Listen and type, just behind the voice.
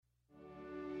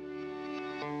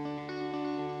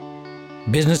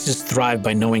Businesses thrive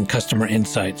by knowing customer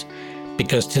insights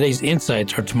because today's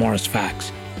insights are tomorrow's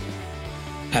facts.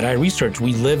 At iResearch,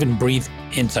 we live and breathe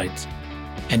insights.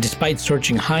 And despite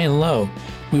searching high and low,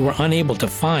 we were unable to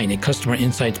find a customer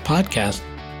insights podcast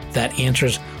that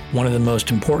answers one of the most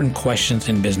important questions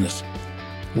in business.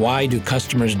 Why do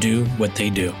customers do what they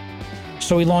do?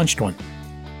 So we launched one.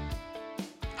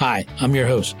 Hi, I'm your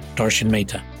host, Darshan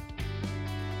Mehta.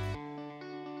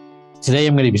 Today,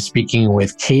 I'm going to be speaking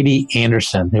with Katie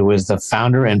Anderson, who is the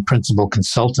founder and principal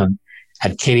consultant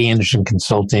at Katie Anderson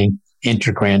Consulting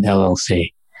Intergrand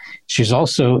LLC. She's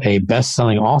also a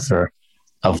best-selling author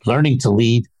of Learning to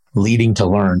Lead, Leading to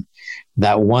Learn,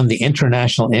 that won the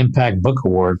International Impact Book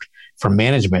Award for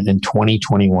Management in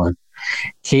 2021.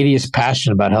 Katie is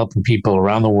passionate about helping people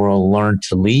around the world learn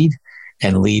to lead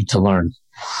and lead to learn.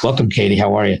 Welcome, Katie.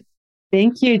 How are you?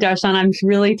 Thank you, Darshan. I'm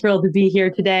really thrilled to be here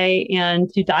today and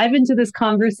to dive into this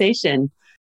conversation.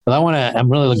 Well, I'm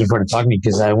really looking forward to talking to you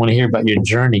because I want to hear about your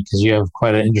journey because you have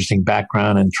quite an interesting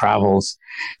background and travels.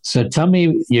 So tell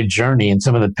me your journey and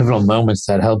some of the pivotal moments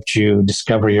that helped you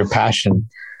discover your passion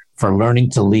for learning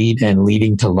to lead and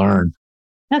leading to learn.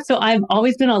 Yeah, so I've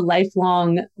always been a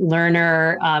lifelong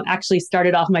learner. Actually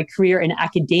started off my career in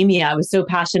academia. I was so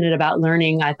passionate about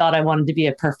learning. I thought I wanted to be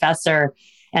a professor.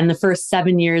 And the first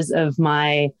 7 years of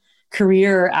my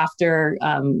career after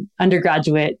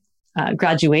undergraduate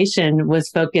graduation was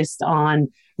focused on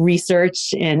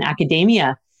research in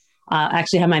academia. I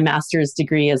actually have my master's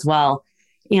degree as well.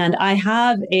 And I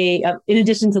have in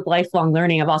addition to lifelong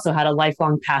learning, I've also had a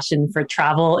lifelong passion for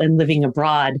travel and living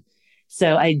abroad.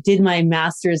 So I did my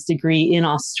master's degree in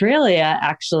Australia,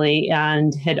 actually,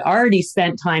 and had already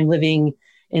spent time living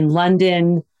in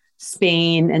London,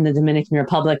 Spain, and the Dominican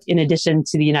Republic, in addition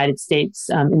to the United States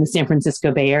in the San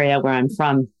Francisco Bay Area, where I'm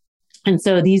from. And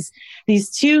so these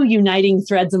two uniting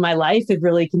threads of my life have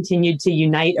really continued to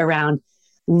unite around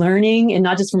learning, and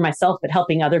not just for myself, but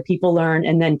helping other people learn,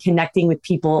 and then connecting with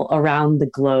people around the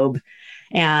globe.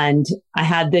 And I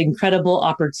had the incredible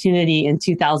opportunity in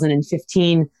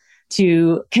 2015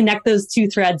 to connect those two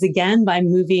threads again by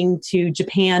moving to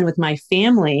Japan with my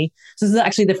family. So this is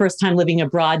actually the first time living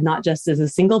abroad, not just as a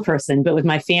single person, but with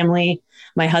my family,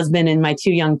 my husband, and my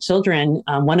two young children,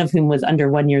 one of whom was under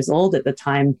 1 year old at the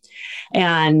time,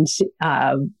 and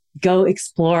go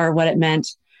explore what it meant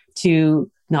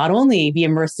to not only be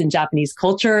immersed in Japanese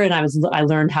culture, and I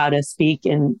learned how to speak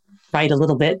and write a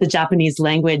little bit the Japanese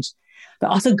language,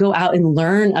 but also go out and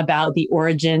learn about the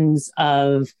origins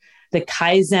of the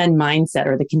Kaizen mindset,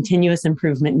 or the continuous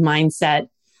improvement mindset,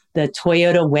 the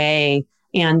Toyota way,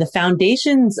 and the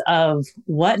foundations of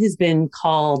what has been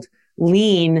called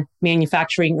lean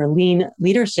manufacturing or lean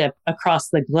leadership across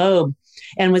the globe,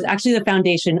 and was actually the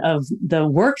foundation of the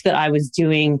work that I was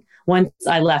doing once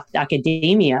I left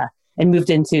academia and moved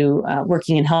into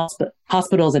working in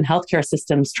hospitals and healthcare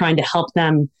systems, trying to help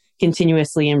them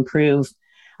continuously improve.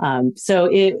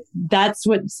 That's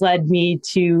what's led me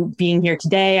to being here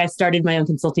today. I started my own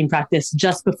consulting practice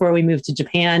just before we moved to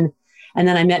Japan. And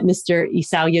then I met Mr.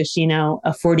 Isao Yoshino, a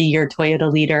 40-year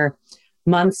Toyota leader,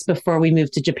 months before we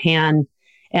moved to Japan.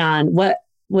 And what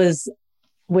was,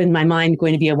 in my mind,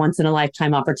 going to be a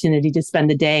once-in-a-lifetime opportunity to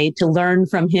spend the day to learn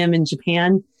from him in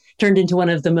Japan turned into one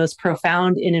of the most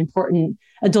profound and important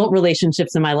adult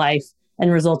relationships in my life,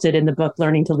 and resulted in the book,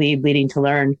 Learning to Lead, Leading to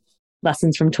Learn.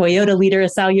 Lessons from Toyota leader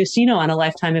Isao Yoshino on a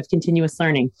lifetime of continuous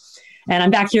learning. And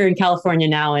I'm back here in California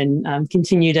now, and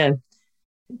continue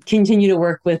to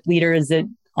work with leaders at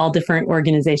all different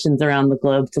organizations around the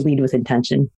globe to lead with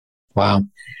intention. Wow.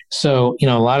 So, a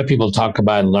lot of people talk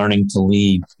about learning to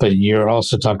lead, but you're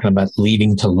also talking about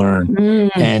leading to learn.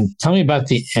 And tell me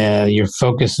about your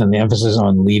focus and the emphasis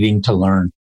on leading to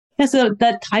learn. Yeah, so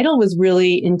that title was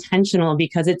really intentional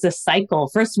because it's a cycle.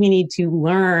 First, we need to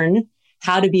learn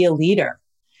how to be a leader.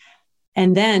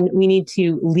 And then we need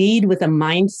to lead with a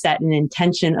mindset and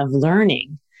intention of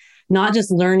learning, not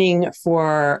just learning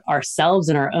for ourselves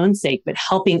and our own sake, but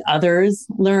helping others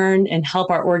learn and help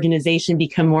our organization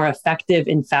become more effective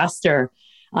and faster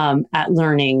at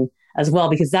learning as well,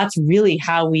 because that's really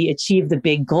how we achieve the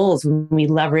big goals, when we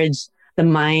leverage the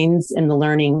minds and the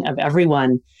learning of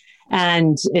everyone,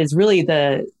 and is really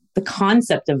the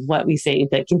concept of what we say,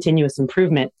 the continuous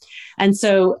improvement. And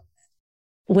so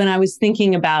when I was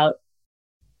thinking about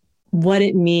what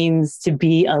it means to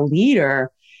be a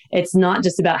leader, it's not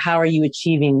just about how are you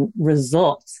achieving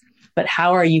results, but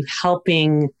how are you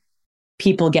helping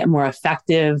people get more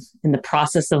effective in the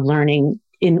process of learning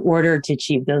in order to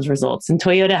achieve those results. And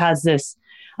Toyota has this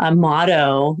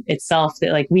motto itself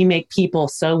that we make people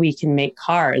so we can make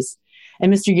cars.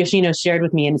 And Mr. Yoshino shared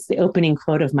with me, and it's the opening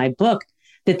quote of my book,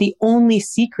 that the only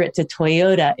secret to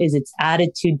Toyota is its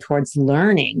attitude towards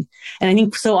learning. And I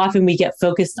think so often we get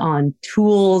focused on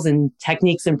tools and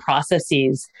techniques and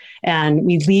processes, and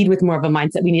we lead with more of a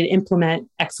mindset. We need to implement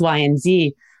X, Y, and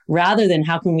Z rather than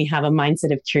how can we have a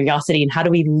mindset of curiosity and how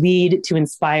do we lead to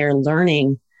inspire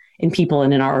learning in people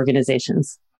and in our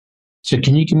organizations. So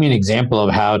can you give me an example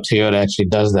of how Toyota actually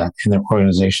does that in their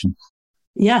organization?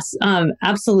 Yes,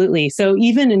 absolutely. So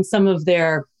even in some of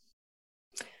their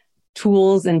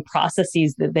tools and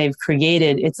processes that they've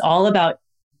created, it's all about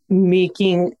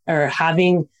making or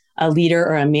having a leader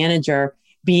or a manager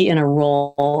be in a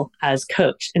role as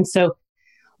coach. And so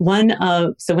what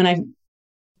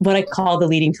I call the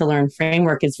Leading to Learn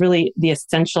framework is really the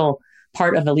essential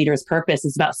part of a leader's purpose.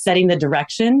 It's about setting the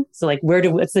direction. So like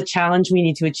what's the challenge we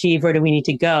need to achieve? Where do we need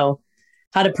to go?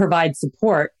 How to provide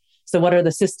support. So what are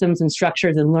the systems and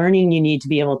structures and learning you need to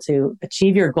be able to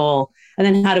achieve your goal? And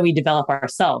then how do we develop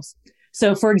ourselves?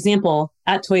 So for example,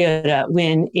 at Toyota,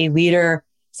 when a leader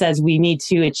says we need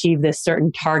to achieve this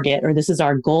certain target or this is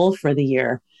our goal for the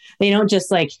year, they don't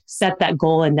just like set that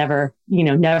goal and never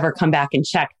come back and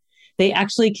check. They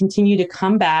actually continue to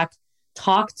come back,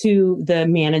 talk to the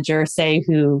manager, say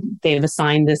who they've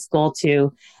assigned this goal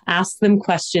to, ask them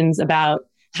questions about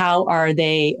how are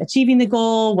they achieving the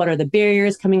goal? What are the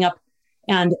barriers coming up?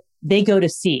 And they go to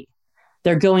see.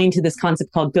 They're going to this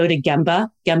concept called go to Gemba.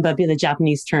 Gemba being the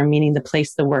Japanese term meaning the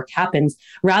place the work happens,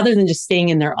 rather than just staying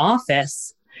in their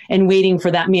office and waiting for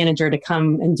that manager to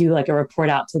come and do like a report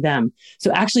out to them.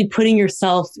 So actually putting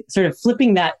yourself, sort of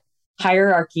flipping that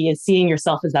hierarchy and seeing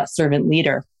yourself as that servant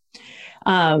leader.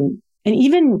 And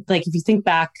even like if you think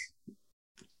back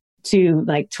to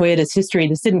like Toyota's history,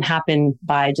 this didn't happen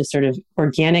by just sort of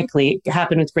organically. It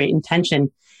happened with great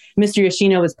intention. Mr.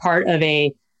 Yoshino was part of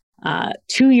a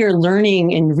 2-year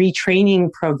learning and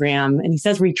retraining program. And he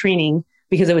says retraining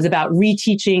because it was about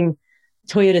reteaching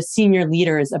Toyota senior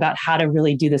leaders about how to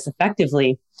really do this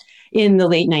effectively in the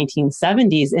late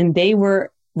 1970s. And they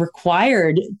were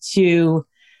required to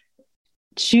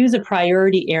choose a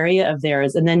priority area of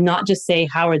theirs and then not just say,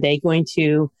 how are they going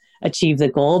to achieve the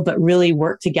goal, but really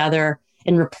work together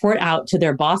and report out to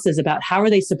their bosses about how are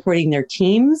they supporting their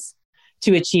teams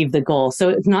to achieve the goal. So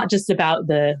it's not just about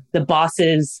the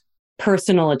boss's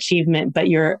personal achievement, but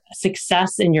your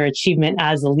success and your achievement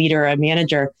as a leader or a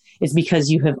manager is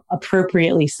because you have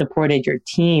appropriately supported your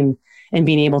team and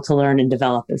being able to learn and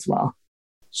develop as well.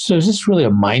 So is this really a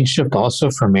mind shift also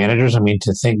for managers? I mean,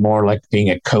 to think more like being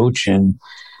a coach and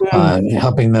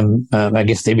helping them, I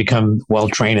guess they become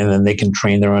well-trained and then they can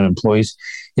train their own employees.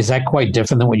 Is that quite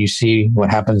different than what you see,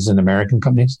 what happens in American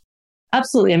companies?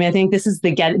 Absolutely. I mean, I think this is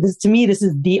to me, this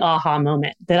is the aha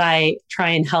moment that I try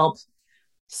and help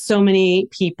so many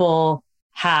people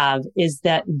have, is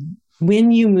that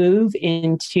when you move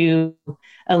into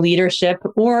a leadership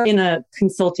or in a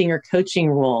consulting or coaching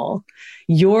role,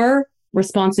 your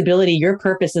responsibility, your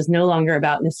purpose is no longer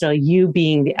about necessarily you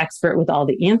being the expert with all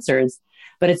the answers,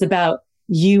 but it's about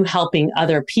you helping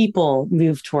other people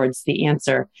move towards the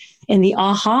answer. And the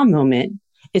aha moment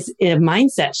is a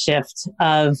mindset shift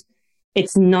of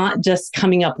it's not just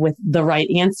coming up with the right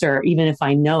answer, even if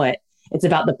I know it. It's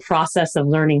about the process of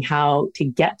learning how to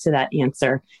get to that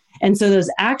answer. And so those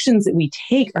actions that we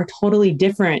take are totally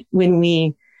different when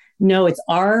we know it's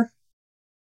our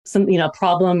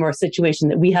problem or situation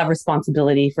that we have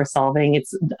responsibility for solving.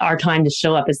 It's our time to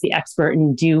show up as the expert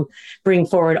and bring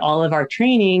forward all of our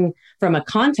training from a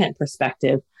content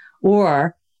perspective.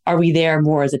 Or are we there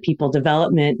more as a people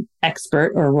development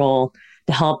expert or role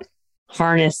to help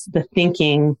harness the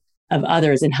thinking of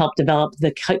others and help develop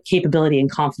the capability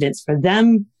and confidence for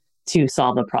them to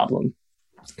solve a problem?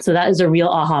 So that is a real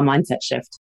aha mindset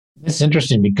shift. It's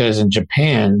interesting because in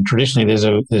Japan, traditionally,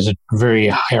 there's a very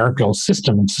hierarchical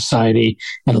system in society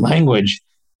and language.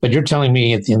 But you're telling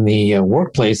me in the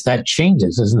workplace that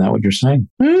changes. Isn't that what you're saying?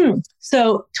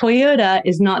 So Toyota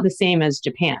is not the same as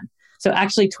Japan. So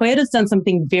actually, Toyota's done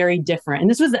something very different. And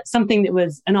this was something that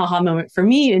was an aha moment for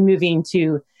me in moving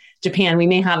to Japan. We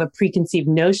may have a preconceived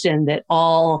notion that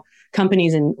all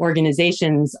companies and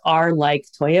organizations are like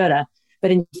Toyota. But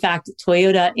in fact,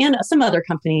 Toyota and some other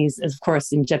companies, of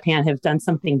course, in Japan have done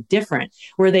something different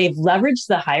where they've leveraged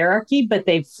the hierarchy, but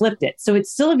they've flipped it. So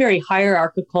it's still a very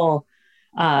hierarchical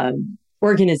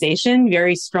organization,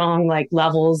 very strong like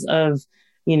levels of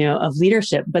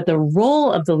leadership. But the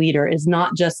role of the leader is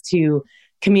not just to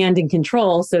command and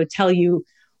control, so tell you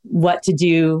what to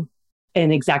do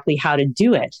and exactly how to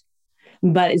do it,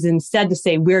 but is instead to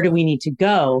say, where do we need to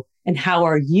go and how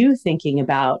are you thinking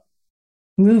about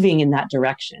moving in that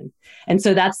direction? And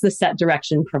so that's the set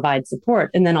direction, provide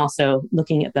support, and then also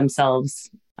looking at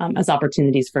themselves as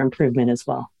opportunities for improvement as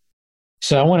well.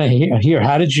 So I want to hear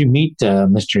how did you meet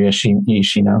Mr.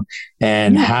 Yoshino,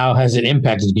 and how has it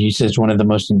impacted you? You said it's one of the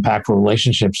most impactful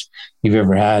relationships you've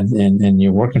ever had in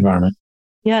your work environment.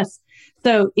 Yes.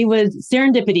 So it was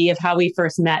serendipity of how we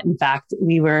first met. In fact,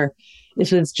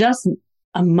 this was just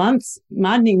a month,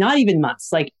 not even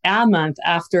months, like a month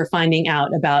after finding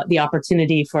out about the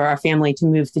opportunity for our family to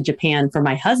move to Japan for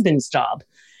my husband's job.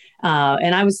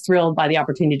 And I was thrilled by the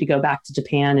opportunity to go back to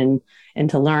Japan and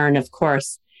to learn, of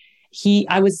course.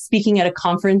 I was speaking at a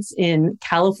conference in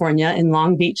California, in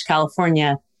Long Beach,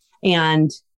 California, and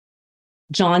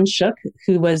John Shook,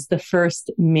 who was the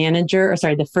first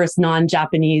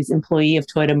non-Japanese employee of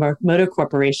Toyota Motor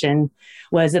Corporation,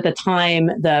 was at the time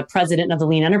the president of the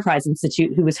Lean Enterprise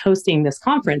Institute, who was hosting this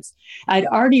conference. I'd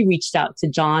already reached out to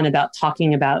John about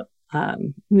talking about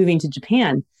moving to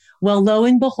Japan. Well, lo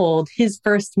and behold, his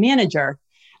first manager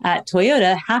at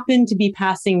Toyota happened to be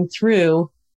passing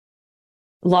through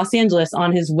Los Angeles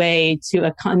on his way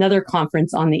to another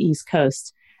conference on the East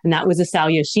Coast. And that was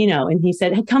Isao Yoshino. And he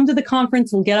said, hey, come to the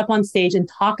conference. We'll get up on stage and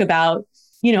talk about,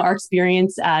 our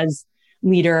experience as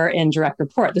leader and direct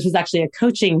report. This was actually a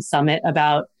coaching summit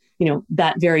about,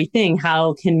 that very thing.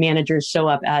 How can managers show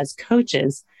up as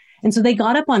coaches? And so they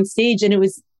got up on stage, and it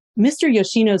was Mr.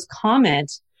 Yoshino's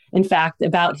comment, in fact,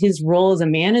 about his role as a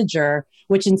manager,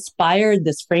 which inspired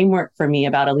this framework for me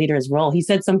about a leader's role. He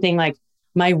said something like,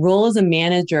 my role as a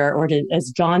manager,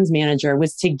 as John's manager,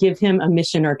 was to give him a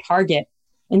mission or target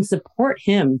and support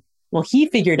him. Well, he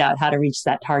figured out how to reach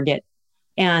that target.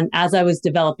 And as I was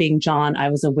developing John, I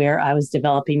was aware I was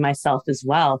developing myself as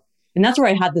well. And that's where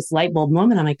I had this light bulb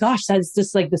moment. I'm like, gosh, that's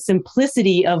just like the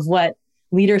simplicity of what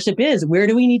leadership is. Where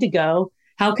do we need to go?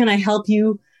 How can I help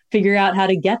you figure out how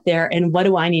to get there? And what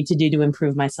do I need to do to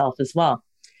improve myself as well?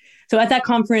 So at that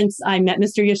conference, I met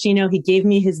Mr. Yoshino. He gave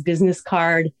me his business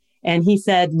card. And he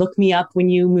said, look me up when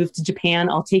you move to Japan.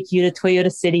 I'll take you to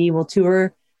Toyota City. We'll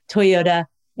tour Toyota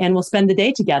and we'll spend the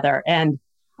day together. And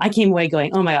I came away going,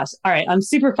 oh my gosh, all right, I'm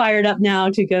super fired up now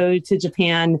to go to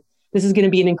Japan. This is going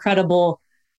to be an incredible,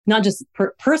 not just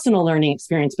personal learning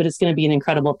experience, but it's going to be an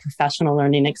incredible professional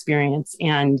learning experience.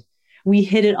 And we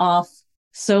hit it off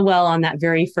so well on that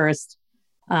very first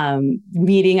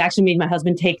meeting. I actually made my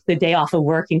husband take the day off of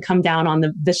work and come down on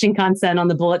the Shinkansen, on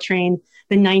the bullet train,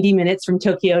 the 90 minutes from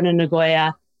Tokyo to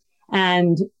Nagoya.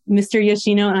 And Mr.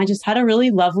 Yoshino and I just had a really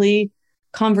lovely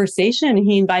conversation.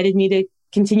 He invited me to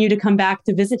continue to come back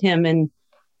to visit him. And,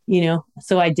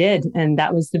 so I did. And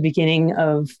that was the beginning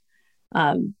of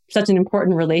such an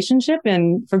important relationship,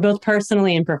 and for both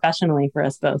personally and professionally for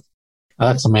us both. Oh,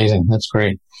 that's amazing. That's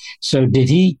great. So did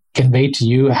he convey to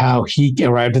you how he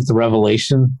arrived at the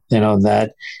revelation,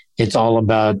 that it's all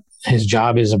about, his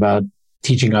job is about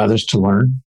teaching others to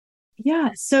learn? Yeah.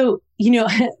 So,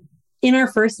 in our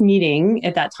first meeting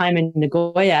at that time in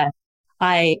Nagoya,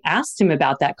 I asked him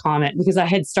about that comment because I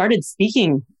had started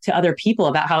speaking to other people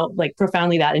about how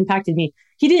profoundly that impacted me.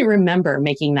 He didn't remember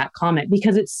making that comment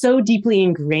because it's so deeply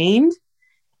ingrained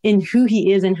in who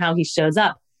he is and how he shows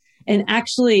up. And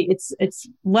actually, it's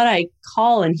what I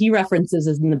call, and he references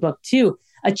in the book too,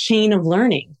 a chain of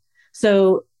learning.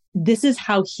 So this is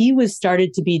how he was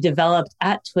started to be developed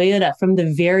at Toyota from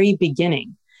the very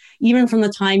beginning. Even from the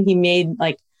time he made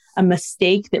a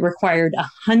mistake that required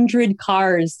 100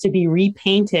 cars to be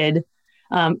repainted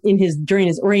during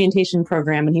his orientation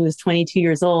program when he was 22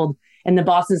 years old, and the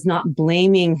boss is not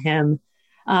blaming him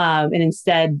and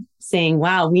instead saying,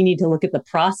 wow, we need to look at the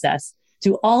process,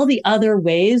 to all the other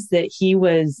ways that he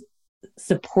was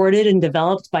supported and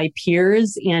developed by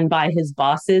peers and by his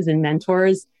bosses and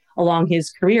mentors along his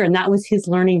career. And that was his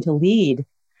learning to lead.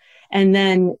 And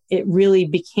then it really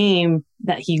became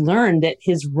that he learned that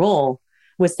his role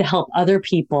was to help other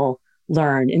people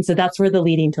learn. And so that's where the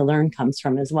leading to learn comes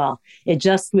from as well.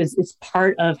 It's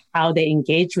part of how they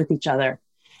engage with each other.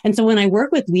 And so when I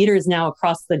work with leaders now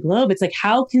across the globe, it's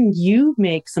how can you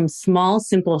make some small,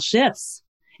 simple shifts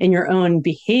in your own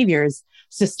behaviors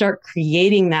to start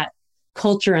creating that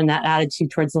culture and that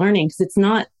attitude towards learning? Because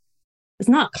it's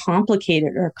not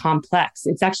complicated or complex.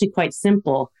 It's actually quite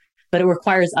simple, but it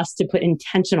requires us to put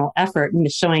intentional effort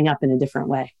into showing up in a different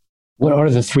way. What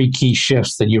are the 3 key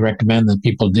shifts that you recommend that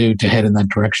people do to head in that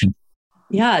direction?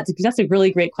 Yeah, that's a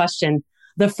really great question.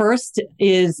 The first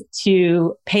is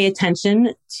to pay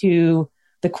attention to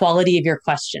the quality of your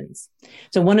questions.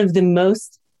 So one of the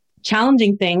most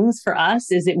challenging things for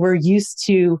us is that we're used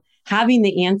to having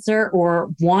the answer or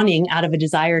wanting, out of a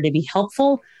desire to be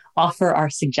helpful, offer our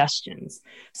suggestions.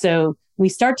 So we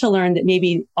start to learn that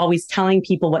maybe always telling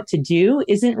people what to do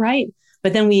isn't right,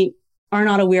 but then we are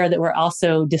not aware that we're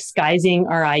also disguising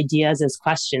our ideas as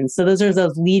questions. So those are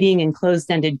those leading and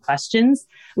closed-ended questions,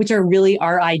 which are really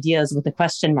our ideas with a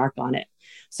question mark on it.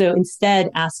 So instead,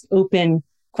 ask open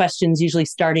questions, usually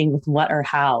starting with what or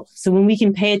how. So when we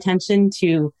can pay attention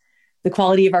to the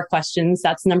quality of our questions,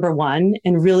 that's number one,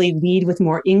 and really lead with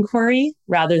more inquiry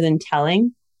rather than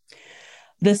telling.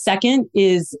 The second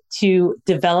is to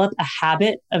develop a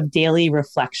habit of daily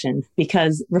reflection,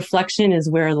 because reflection is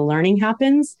where the learning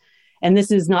happens. And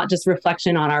this is not just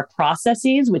reflection on our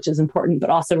processes, which is important, but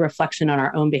also reflection on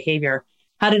our own behavior.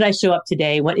 How did I show up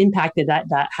today? What impact did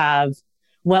that have?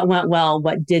 What went well?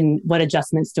 What didn't? What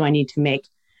adjustments do I need to make?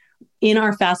 In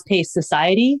our fast-paced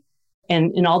society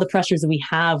and in all the pressures that we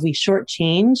have, we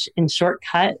shortchange and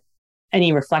shortcut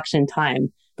any reflection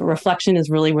time. But reflection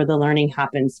is really where the learning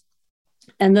happens.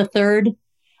 And the third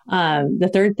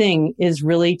thing is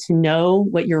really to know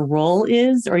what your role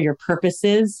is or your purpose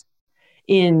is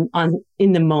in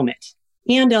the moment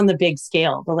and on the big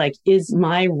scale. But like, is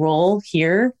my role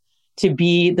here to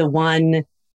be the one,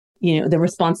 the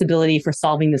responsibility for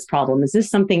solving this problem? Is this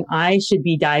something I should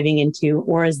be diving into,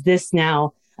 or is this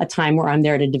now a time where I'm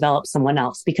there to develop someone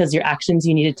else? Because your actions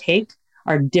you need to take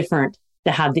are different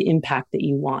to have the impact that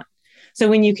you want. So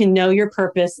when you can know your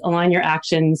purpose, align your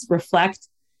actions, reflect,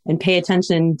 and pay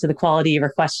attention to the quality of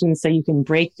your questions so you can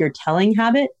break your telling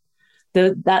habit,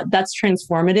 that's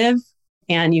transformative,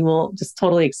 and you will just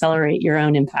totally accelerate your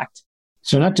own impact.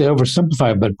 So not to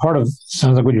oversimplify, but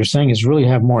sounds like what you're saying is really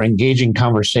have more engaging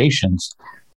conversations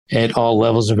at all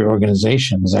levels of your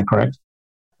organization. Is that correct?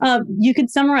 You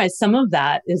could summarize some of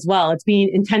that as well. It's being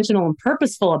intentional and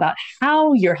purposeful about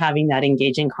how you're having that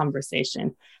engaging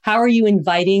conversation. How are you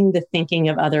inviting the thinking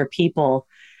of other people?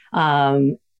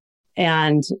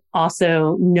 And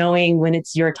also knowing when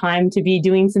it's your time to be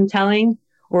doing some telling,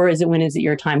 or when is it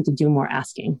your time to do more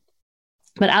asking?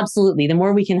 But absolutely, the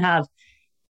more we can have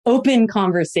open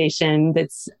conversation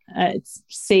that's it's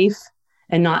safe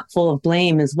and not full of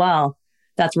blame as well,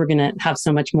 that's where we're going to have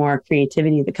so much more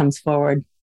creativity that comes forward.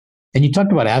 And you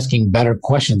talked about asking better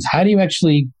questions. How do you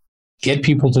actually get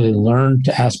people to learn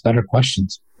to ask better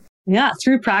questions? Yeah,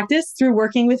 through practice, through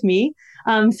working with me,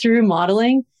 through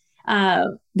modeling.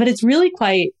 But it's really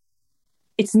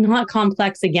it's not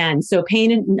complex again. So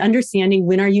paying and understanding,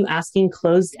 when are you asking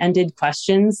closed-ended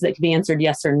questions that can be answered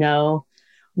yes or no?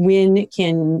 When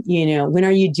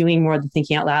are you doing more of the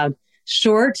thinking out loud?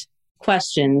 Short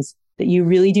questions that you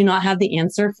really do not have the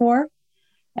answer for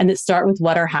and that start with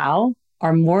what or how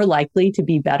are more likely to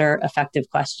be better, effective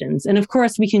questions. And of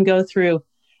course, we can go through,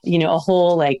 a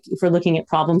whole, if we're looking at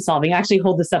problem solving, I actually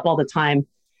hold this up all the time.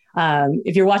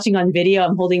 If you're watching on video,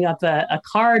 I'm holding up a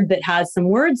card that has some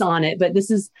words on it, but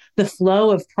this is the flow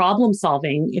of problem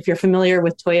solving. If you're familiar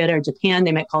with Toyota or Japan,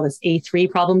 they might call this A3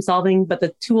 problem solving, but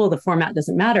the tool, the format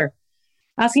doesn't matter.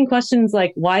 Asking questions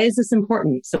like, why is this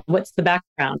important? So what's the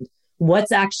background?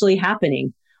 What's actually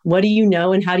happening? What do you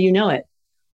know and how do you know it?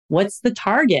 What's the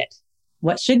target?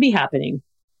 What should be happening?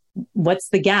 What's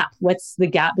the gap? What's the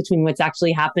gap between what's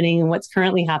actually happening and what's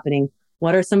currently happening?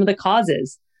 What are some of the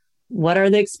causes? What are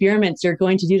the experiments you're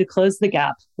going to do to close the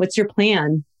gap? What's your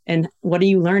plan? And what are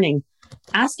you learning?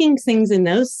 Asking things in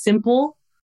those simple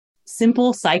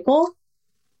cycle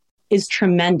is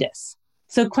tremendous.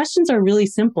 So questions are really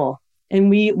simple.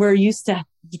 And we're used to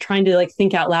trying to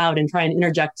think out loud and try and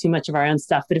interject too much of our own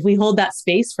stuff. But if we hold that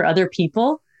space for other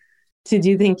people to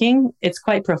do thinking, it's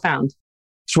quite profound.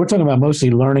 So we're talking about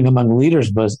mostly learning among leaders,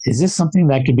 but is this something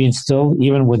that could be instilled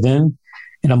even within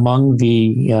and among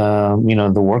the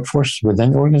the workforce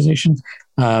within organizations,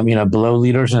 below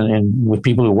leaders and with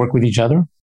people who work with each other?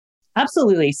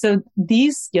 Absolutely. So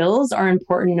these skills are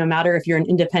important no matter if you're an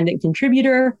independent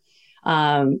contributor,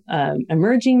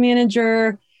 emerging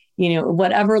manager,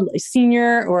 whatever,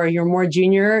 senior, or you're more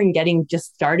junior and getting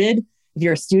just started. If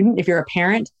you're a student, if you're a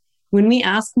parent, when we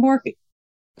ask more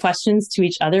questions to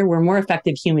each other, we're more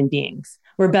effective human beings.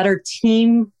 We're better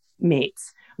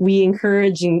teammates. We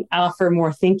encourage and offer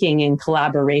more thinking and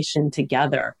collaboration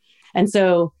together. And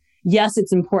so, yes,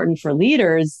 it's important for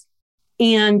leaders,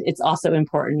 and it's also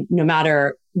important no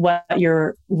matter what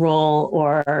your role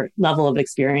or level of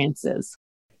experience is.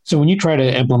 So when you try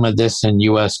to implement this in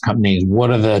U.S. companies, what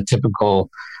are the typical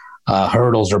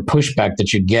hurdles or pushback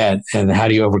that you get, and how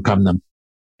do you overcome them?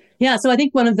 Yeah, so I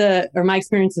think my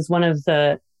experience is one of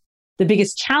the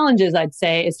biggest challenges, I'd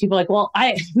say, is people are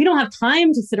like, we don't have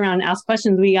time to sit around and ask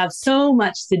questions. We have so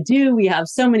much to do. We have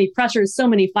so many pressures, so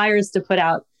many fires to put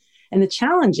out. And the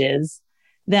challenge is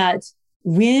that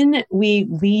when we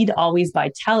lead always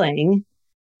by telling,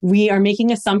 we are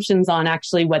making assumptions on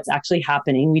actually what's actually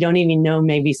happening. We don't even know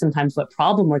maybe sometimes what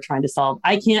problem we're trying to solve.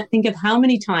 I can't think of how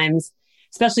many times,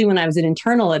 especially when I was an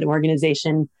internal at an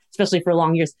organization, especially for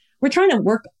long years, we're trying to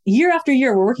work year after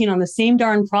year, we're working on the same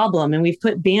darn problem, and we've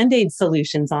put Band-Aid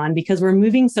solutions on because we're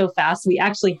moving so fast. We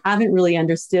actually haven't really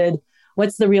understood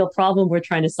what's the real problem we're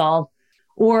trying to solve,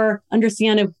 or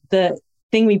understand if the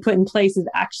thing we put in place is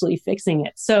actually fixing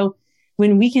it. So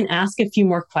when we can ask a few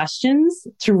more questions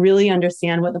to really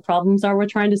understand what the problems are we're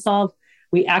trying to solve,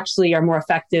 we actually are more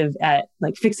effective at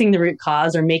like fixing the root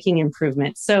cause or making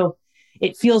improvements. So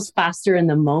it feels faster in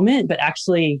the moment, but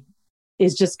actually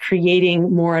is just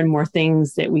creating more and more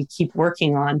things that we keep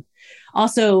working on.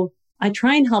 Also, I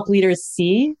try and help leaders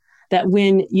see that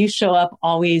when you show up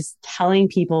always telling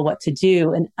people what to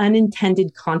do, an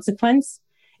unintended consequence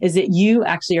is that you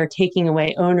actually are taking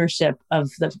away ownership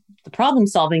of the problem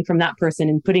solving from that person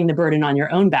and putting the burden on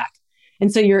your own back.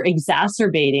 And so you're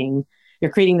creating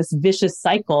this vicious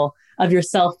cycle of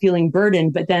yourself feeling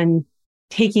burdened, but then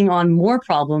taking on more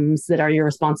problems that are your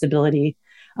responsibility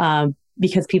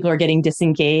because people are getting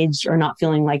disengaged or not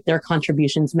feeling like their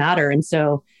contributions matter. And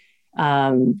so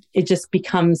it just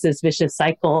becomes this vicious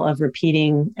cycle of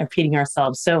repeating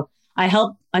ourselves. So I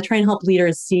try and help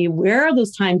leaders see where are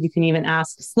those times you can even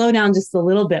ask, slow down just a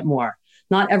little bit more.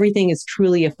 Not everything is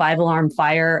truly a 5-alarm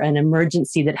fire, an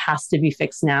emergency that has to be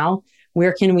fixed now.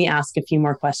 Where can we ask a few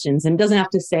more questions? And it doesn't have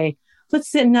to say,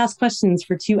 let's sit and ask questions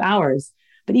for 2 hours,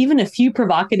 but even a few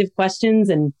provocative questions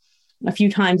and a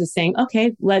few times of saying,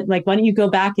 okay, why don't you go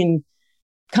back and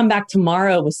come back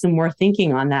tomorrow with some more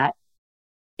thinking on that?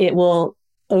 It will,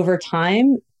 over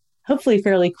time, hopefully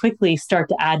fairly quickly, start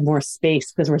to add more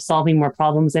space because we're solving more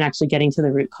problems and actually getting to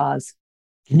the root cause.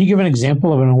 Can you give an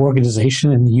example of an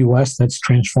organization in the U.S. that's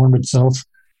transformed itself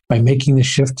by making the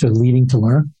shift to leading to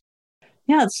learn?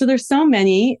 Yeah, so there's so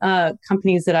many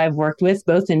companies that I've worked with,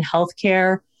 both in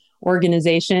healthcare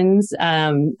organizations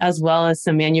as well as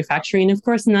some manufacturing. Of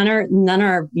course, none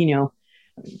are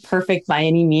perfect by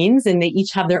any means, and they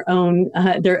each have their own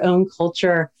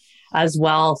culture as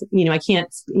well. I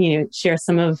can't share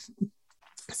some of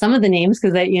the names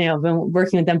because I've been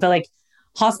working with them, but like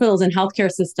hospitals and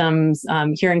healthcare systems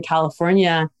here in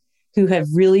California who have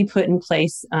really put in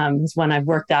place, is one I've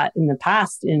worked at in the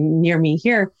past and near me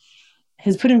here,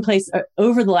 has put in place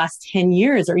over the last 10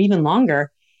 years or even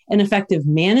longer, an effective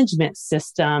management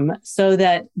system so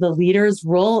that the leader's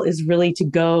role is really to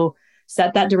go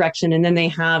set that direction. And then they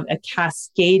have a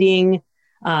cascading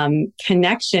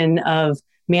connection of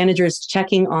managers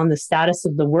checking on the status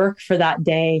of the work for that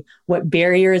day, what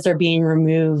barriers are being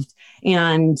removed,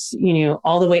 and,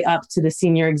 all the way up to the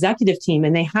senior executive team.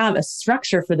 And they have a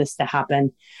structure for this to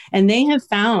happen. And they have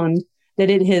found that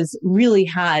it has really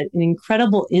had an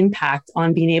incredible impact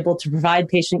on being able to provide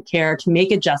patient care, to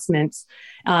make adjustments,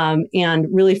 and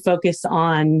really focus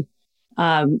on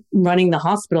running the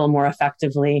hospital more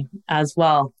effectively as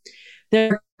well.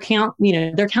 There are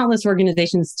countless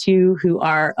organizations too who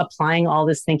are applying all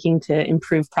this thinking to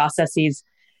improve processes.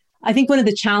 I think one of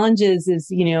the challenges is,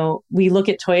 we look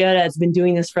at Toyota has been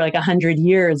doing this for like 100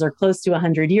 years or close to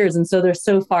 100 years. And so they're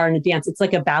so far in advance. It's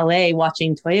like a ballet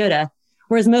watching Toyota.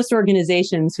 Whereas most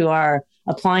organizations who are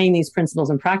applying these principles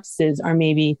and practices are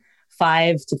maybe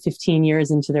 5 to 15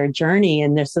 years into their journey.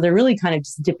 And they're really kind of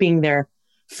just dipping their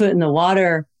foot in the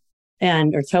water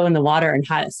or toe in the water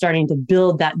and starting to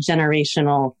build that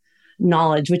generational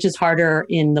knowledge, which is harder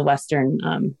in the Western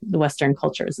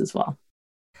cultures as well.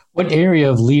 What area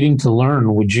of leading to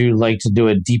learn would you like to do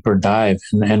a deeper dive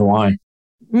and why?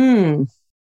 I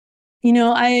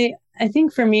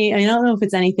think for me, I don't know if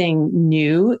it's anything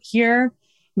new here,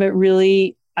 but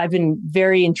really I've been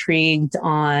very intrigued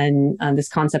on this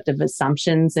concept of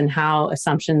assumptions and how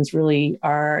assumptions really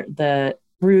are the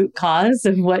root cause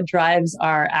of what drives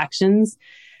our actions.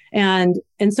 And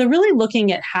so really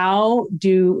looking at how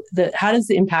does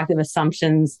the impact of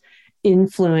assumptions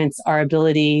influence our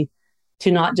ability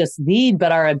to not just lead,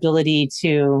 but our ability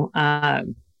to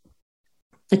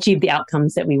achieve the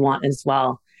outcomes that we want as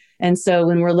well. And so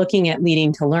when we're looking at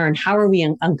leading to learn, how are we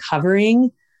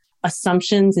uncovering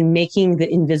assumptions and making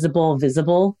the invisible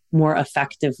visible more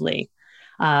effectively?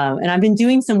 And I've been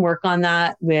doing some work on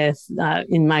that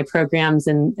in my programs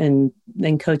and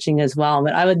coaching as well.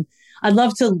 But I'd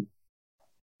love to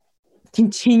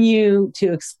continue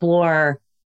to explore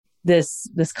this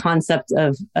concept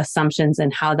of assumptions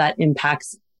and how that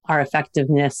impacts our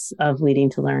effectiveness of leading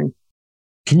to learn.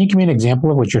 Can you give me an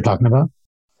example of what you're talking about?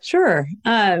 Sure.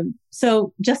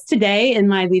 So just today in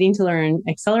my Leading to Learn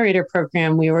Accelerator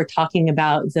program, we were talking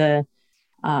about the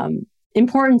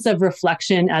importance of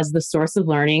reflection as the source of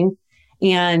learning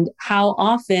And how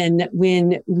often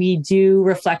when we do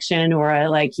reflection or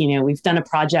we've done a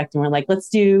project and we're like, let's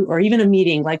do, or even a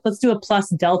meeting, like, let's do a plus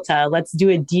delta, let's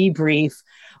do a debrief,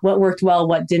 what worked well,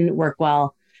 what didn't work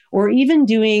well, or even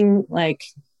doing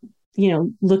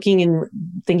looking and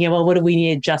thinking, well, what do we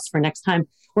need to adjust for next time?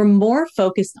 We're more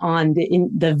focused on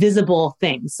the visible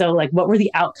things. So like, what were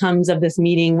the outcomes of this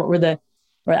meeting? What were the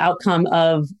outcome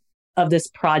of this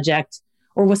project?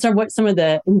 Or what some of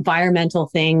the environmental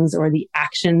things or the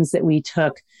actions that we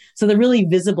took. So the really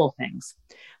visible things.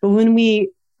 But when we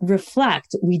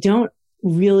reflect, we don't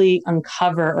really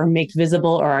uncover or make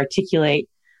visible or articulate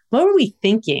what were we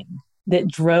thinking that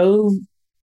drove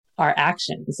our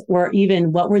actions, or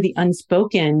even what were the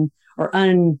unspoken or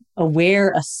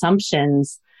unaware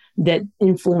assumptions that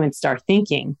influenced our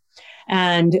thinking.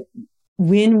 And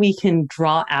when we can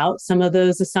draw out some of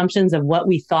those assumptions of what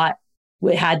we thought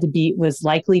was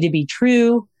likely to be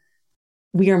true,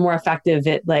 we are more effective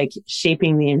at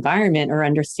shaping the environment or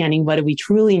understanding what do we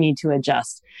truly need to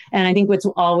adjust. And I think what's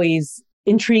always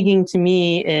intriguing to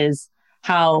me is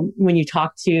how when you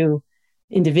talk to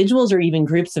individuals or even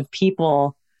groups of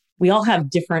people, we all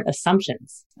have different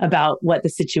assumptions about what the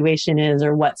situation is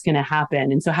or what's going to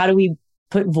happen. And so how do we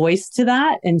put voice to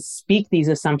that and speak these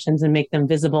assumptions and make them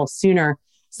visible sooner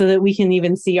so that we can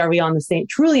even see, are we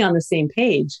truly on the same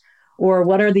page? Or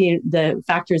what are the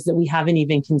factors that we haven't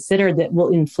even considered that will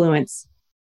influence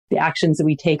the actions that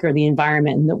we take or the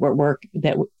environment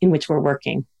in which we're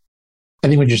working? I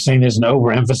think what you're saying, there's an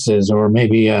overemphasis or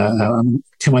maybe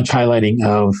too much highlighting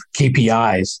of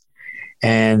KPIs.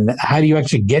 And how do you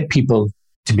actually get people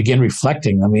to begin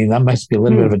reflecting? I mean, that must be a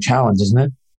little bit of a challenge, isn't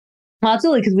it? Well,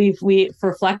 absolutely, because we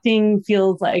reflecting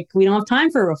feels like we don't have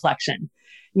time for reflection.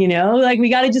 We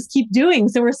got to just keep doing.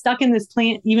 So we're stuck in this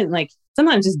plan, even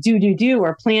sometimes just do,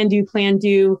 or plan,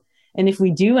 do. And if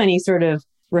we do any sort of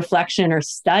reflection or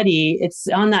study, it's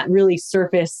on that really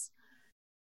surface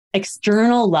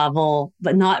external level,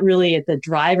 but not really at the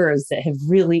drivers that have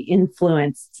really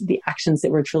influenced the actions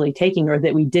that we're truly taking or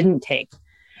that we didn't take.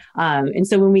 And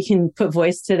so when we can put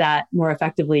voice to that more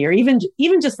effectively, or even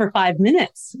just for 5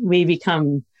 minutes, we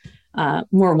become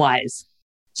more wise.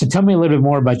 So tell me a little bit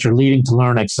more about your Leading to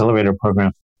Learn Accelerator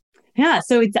program. Yeah,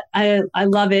 so I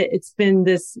love it. It's been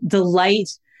this delight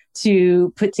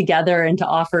to put together and to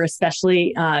offer,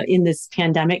 especially in this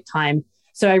pandemic time.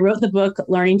 So I wrote the book,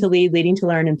 Learning to Lead, Leading to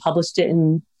Learn, and published it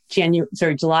in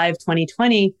July of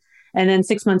 2020. And then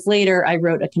 6 months later, I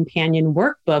wrote a companion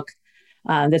workbook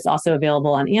that's also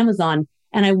available on Amazon.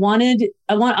 And I wanted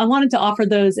to offer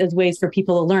those as ways for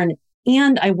people to learn.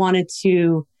 And I wanted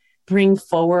to bring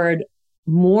forward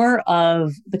more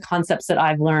of the concepts that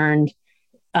I've learned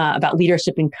about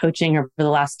leadership and coaching over the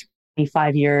last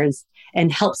 25 years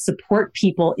and help support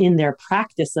people in their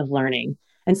practice of learning.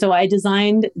 And so I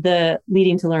designed the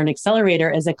Leading to Learn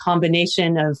Accelerator as a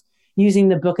combination of using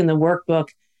the book and the workbook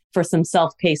for some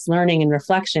self-paced learning and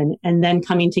reflection, and then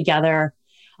coming together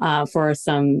for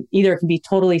some, either it can be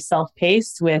totally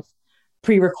self-paced with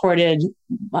pre-recorded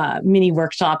mini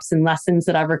workshops and lessons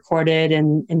that I've recorded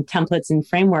and templates and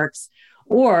frameworks,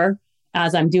 or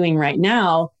as I'm doing right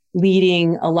now,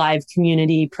 leading a live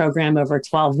community program over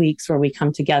 12 weeks where we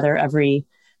come together every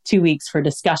 2 weeks for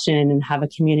discussion and have a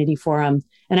community forum.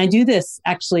 And I do this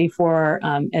actually for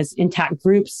as intact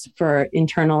groups for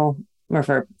internal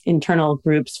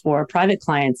groups for private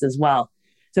clients as well.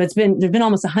 So there've been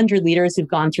almost 100 leaders who've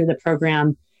gone through the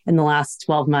program in the last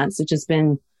 12 months, which has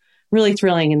been really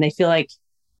thrilling. And they feel like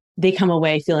they come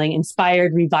away feeling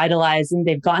inspired, revitalized, and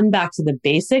they've gotten back to the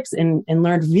basics and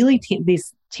learned really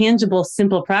these tangible,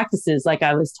 simple practices like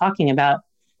I was talking about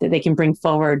that they can bring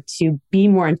forward to be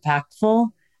more impactful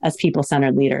as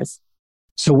people-centered leaders.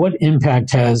 So what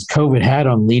impact has COVID had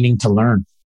on Leading to Learn?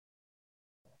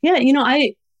 Yeah,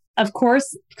 of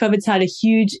course, COVID's had a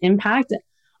huge impact.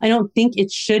 I don't think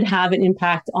it should have an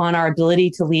impact on our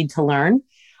ability to lead to learn.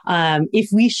 If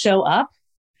we show up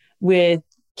with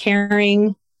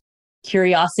caring,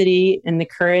 curiosity, and the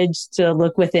courage to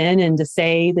look within and to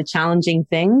say the challenging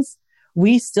things,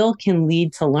 we still can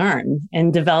lead to learn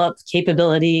and develop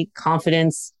capability,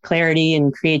 confidence, clarity,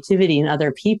 and creativity in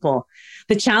other people.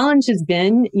 The challenge has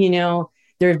been,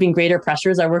 there have been greater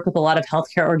pressures. I work with a lot of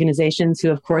healthcare organizations who,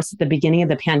 of course, at the beginning of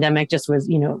the pandemic just was,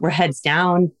 were heads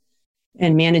down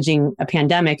and managing a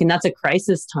pandemic. And that's a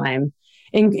crisis time.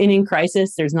 In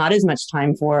crisis, there's not as much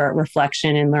time for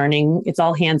reflection and learning. It's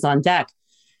all hands on deck.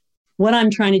 What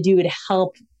I'm trying to do to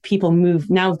help people move,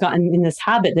 now we've gotten in this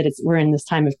habit that we're in this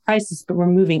time of crisis, but we're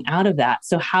moving out of that.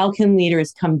 So how can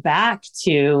leaders come back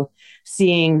to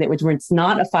seeing that it's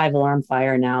not a 5-alarm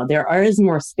fire now? There is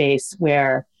more space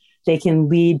where They can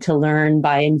lead to learn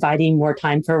by inviting more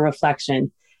time for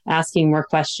reflection, asking more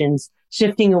questions,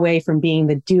 shifting away from being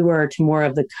the doer to more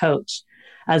of the coach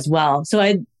as well. So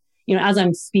as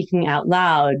I'm speaking out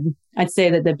loud, I'd say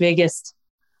that the biggest,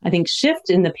 I think, shift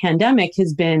in the pandemic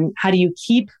has been, how do you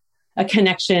keep a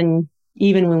connection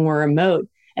even when we're remote?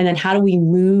 And then how do we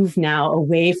move now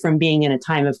away from being in a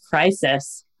time of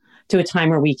crisis to a time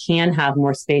where we can have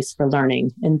more space for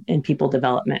learning and people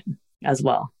development as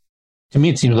well? To me,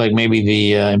 it seems like maybe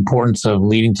the importance of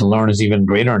leading to learn is even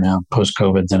greater now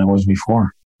post-COVID than it was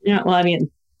before. Yeah, well, I mean,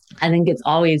 I think it's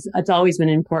always been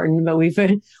important, but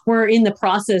we're in the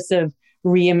process of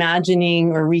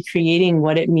reimagining or recreating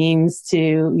what it means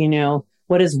to,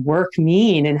 what does work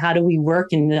mean and how do we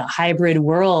work in the hybrid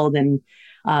world? And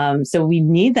so we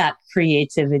need that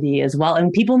creativity as well.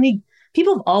 And people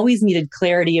have always needed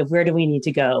clarity of where do we need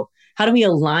to go? How do we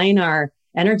align our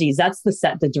energies? That's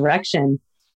the direction.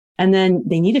 And then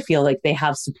they need to feel like they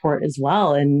have support as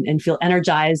well and feel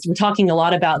energized. We're talking a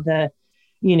lot about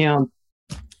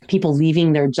people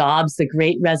leaving their jobs, the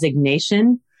great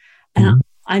resignation. And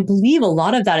I believe a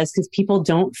lot of that is because people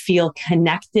don't feel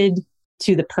connected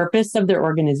to the purpose of their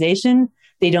organization.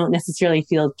 They don't necessarily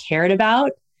feel cared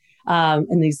about.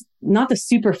 And these, not the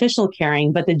superficial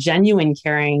caring, but the genuine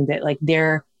caring that like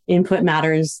their input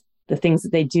matters, the things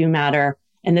that they do matter,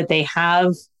 and that they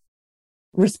have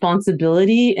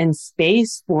responsibility and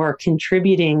space for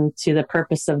contributing to the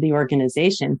purpose of the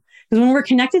organization. Because when we're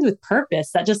connected with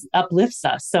purpose, that just uplifts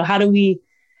us. So how do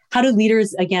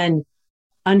leaders, again,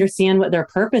 understand what their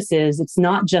purpose is? It's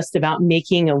not just about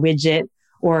making a widget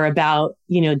or about,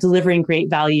 delivering great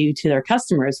value to their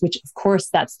customers, which of course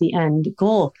that's the end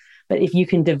goal. But if you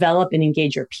can develop and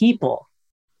engage your people,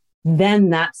 then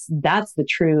that's the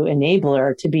true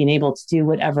enabler to being able to do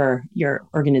whatever your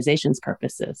organization's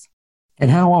purpose is. And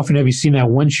how often have you seen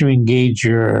that once you engage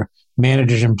your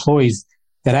managers, employees,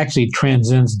 that actually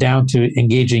transcends down to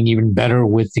engaging even better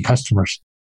with the customers?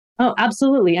 Oh,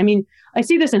 absolutely. I mean, I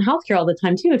see this in healthcare all the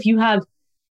time too. If you have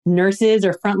nurses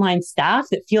or frontline staff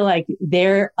that feel like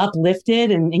they're uplifted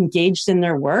and engaged in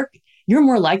their work, you're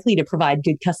more likely to provide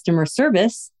good customer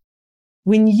service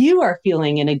when you are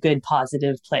feeling in a good,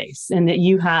 positive place and that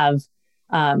you have,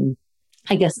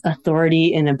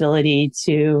 authority and ability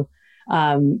to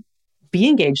be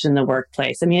engaged in the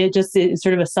workplace. I mean, it's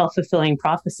sort of a self-fulfilling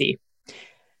prophecy.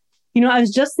 I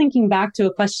was just thinking back to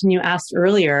a question you asked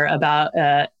earlier about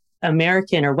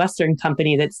American or Western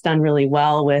company that's done really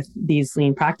well with these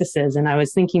lean practices. And I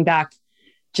was thinking back,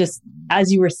 just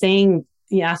as you were saying,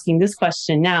 asking this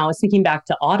question now, I was thinking back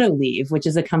to Autoliv, which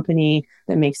is a company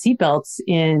that makes seatbelts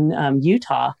in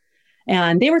Utah.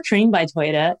 And they were trained by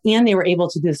Toyota and they were able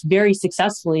to do this very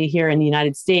successfully here in the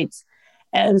United States.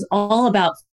 It was all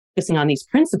about focusing on these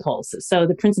principles. So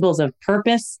the principles of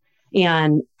purpose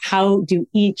and how do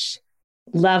each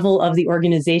level of the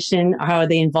organization, how are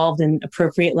they involved in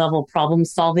appropriate level problem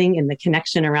solving and the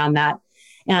connection around that.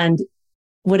 And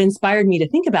what inspired me to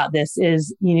think about this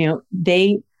is,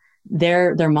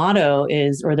 their motto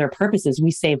is, or their purpose is, we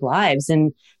save lives.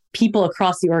 And people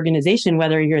across the organization,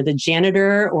 whether you're the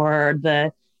janitor or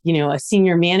a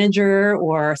senior manager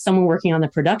or someone working on the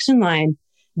production line,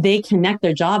 they connect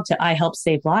their job to I help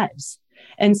save lives.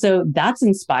 And so that's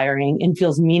inspiring and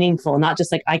feels meaningful, not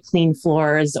just like I clean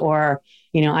floors or,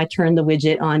 I turn the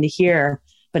widget on to here,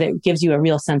 but it gives you a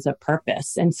real sense of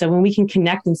purpose. And so when we can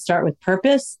connect and start with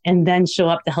purpose and then show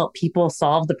up to help people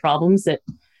solve the problems that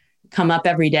come up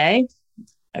every day,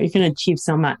 you can achieve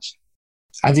so much.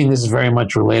 I think this is very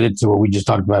much related to what we just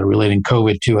talked about relating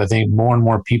COVID to. I think more and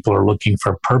more people are looking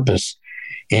for purpose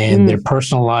in their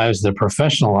personal lives, their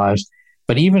professional lives,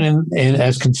 but even in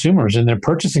as consumers in their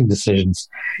purchasing decisions.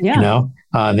 Yeah.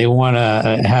 They want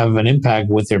to have an impact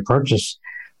with their purchase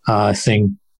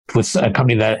thing with a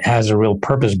company that has a real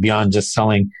purpose beyond just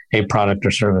selling a product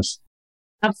or service.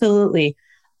 Absolutely.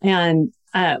 And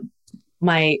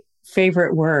my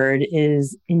favorite word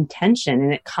is intention.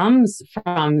 And it comes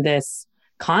from this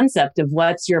concept of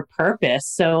what's your purpose.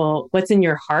 So what's in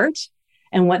your heart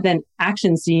and what then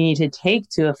actions do you need to take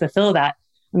to fulfill that?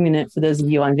 For those of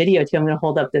you on video too, I'm going to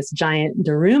hold up this giant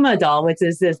Daruma doll, which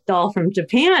is this doll from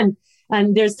Japan.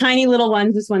 And there's tiny little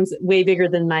ones. This one's way bigger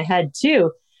than my head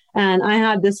too. And I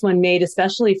had this one made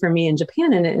especially for me in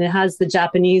Japan. And it has the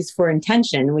Japanese for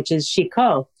intention, which is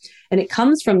shiko. And it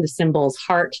comes from the symbols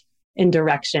heart and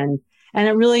direction. And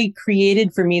it really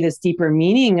created for me this deeper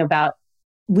meaning about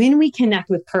when we connect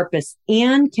with purpose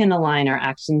and can align our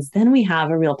actions, then we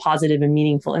have a real positive and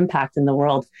meaningful impact in the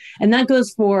world. And that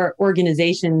goes for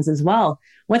organizations as well.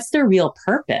 What's their real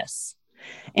purpose?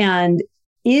 And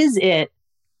is it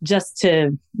just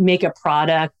to make a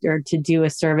product or to do a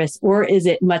service? Or is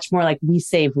it much more like we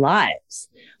save lives?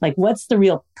 Like, what's the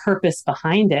real purpose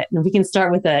behind it? And if we can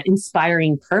start with an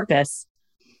inspiring purpose,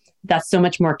 that's so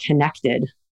much more connected.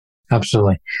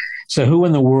 Absolutely. So who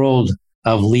in the world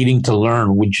of Leading to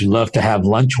Learn would you love to have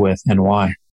lunch with, and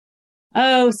why?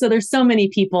 Oh, so there's so many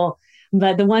people,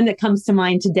 but the one that comes to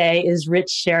mind today is Rich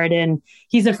Sheridan.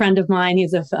 He's a friend of mine.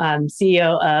 He's a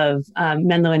CEO of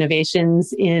Menlo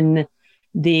Innovations in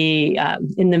the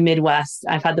Midwest.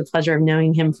 I've had the pleasure of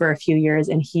knowing him for a few years,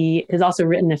 and he has also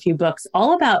written a few books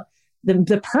all about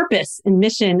the purpose and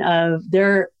mission of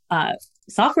their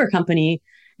software company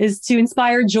is to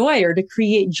inspire joy or to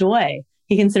create joy.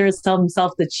 He considers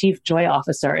himself the chief joy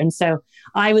officer. And so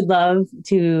I would love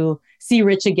to see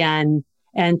Rich again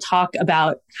and talk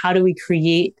about how do we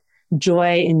create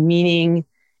joy and meaning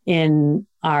in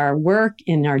our work,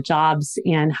 in our jobs,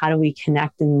 and how do we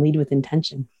connect and lead with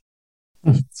intention.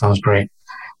 Sounds great.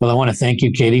 Well, I want to thank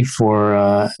you, Katie,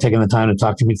 for taking the time to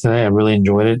talk to me today. I really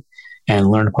enjoyed it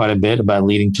and learned quite a bit about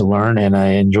Leading to Learn. And I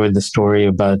enjoyed the story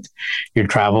about your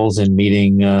travels and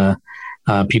meeting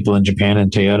people in Japan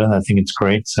and Toyota. I think it's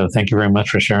great. So thank you very much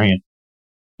for sharing it.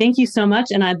 Thank you so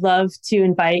much. And I'd love to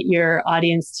invite your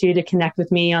audience too to connect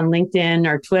with me on LinkedIn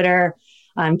or Twitter.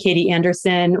 I'm Katie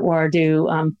Anderson, or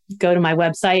to go to my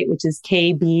website, which is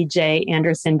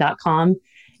kbjanderson.com.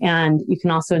 And you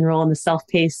can also enroll in the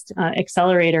Self-Paced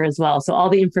Accelerator as well. So all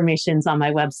the information's on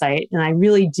my website. And I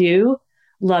really do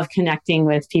love connecting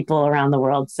with people around the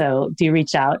world. So do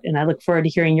reach out. And I look forward to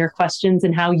hearing your questions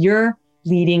and how you're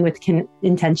leading with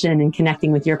intention and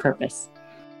connecting with your purpose.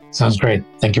 Sounds great.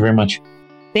 Thank you very much.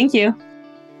 Thank you.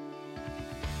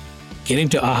 Getting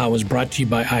to AHA was brought to you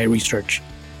by iResearch.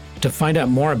 To find out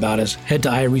more about us, head to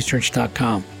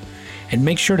iResearch.com and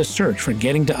make sure to search for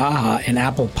Getting to AHA in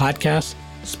Apple Podcasts,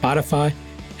 Spotify,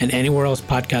 and anywhere else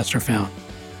podcasts are found.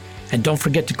 And don't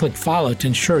forget to click follow to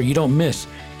ensure you don't miss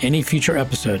any future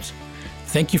episodes.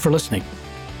 Thank you for listening.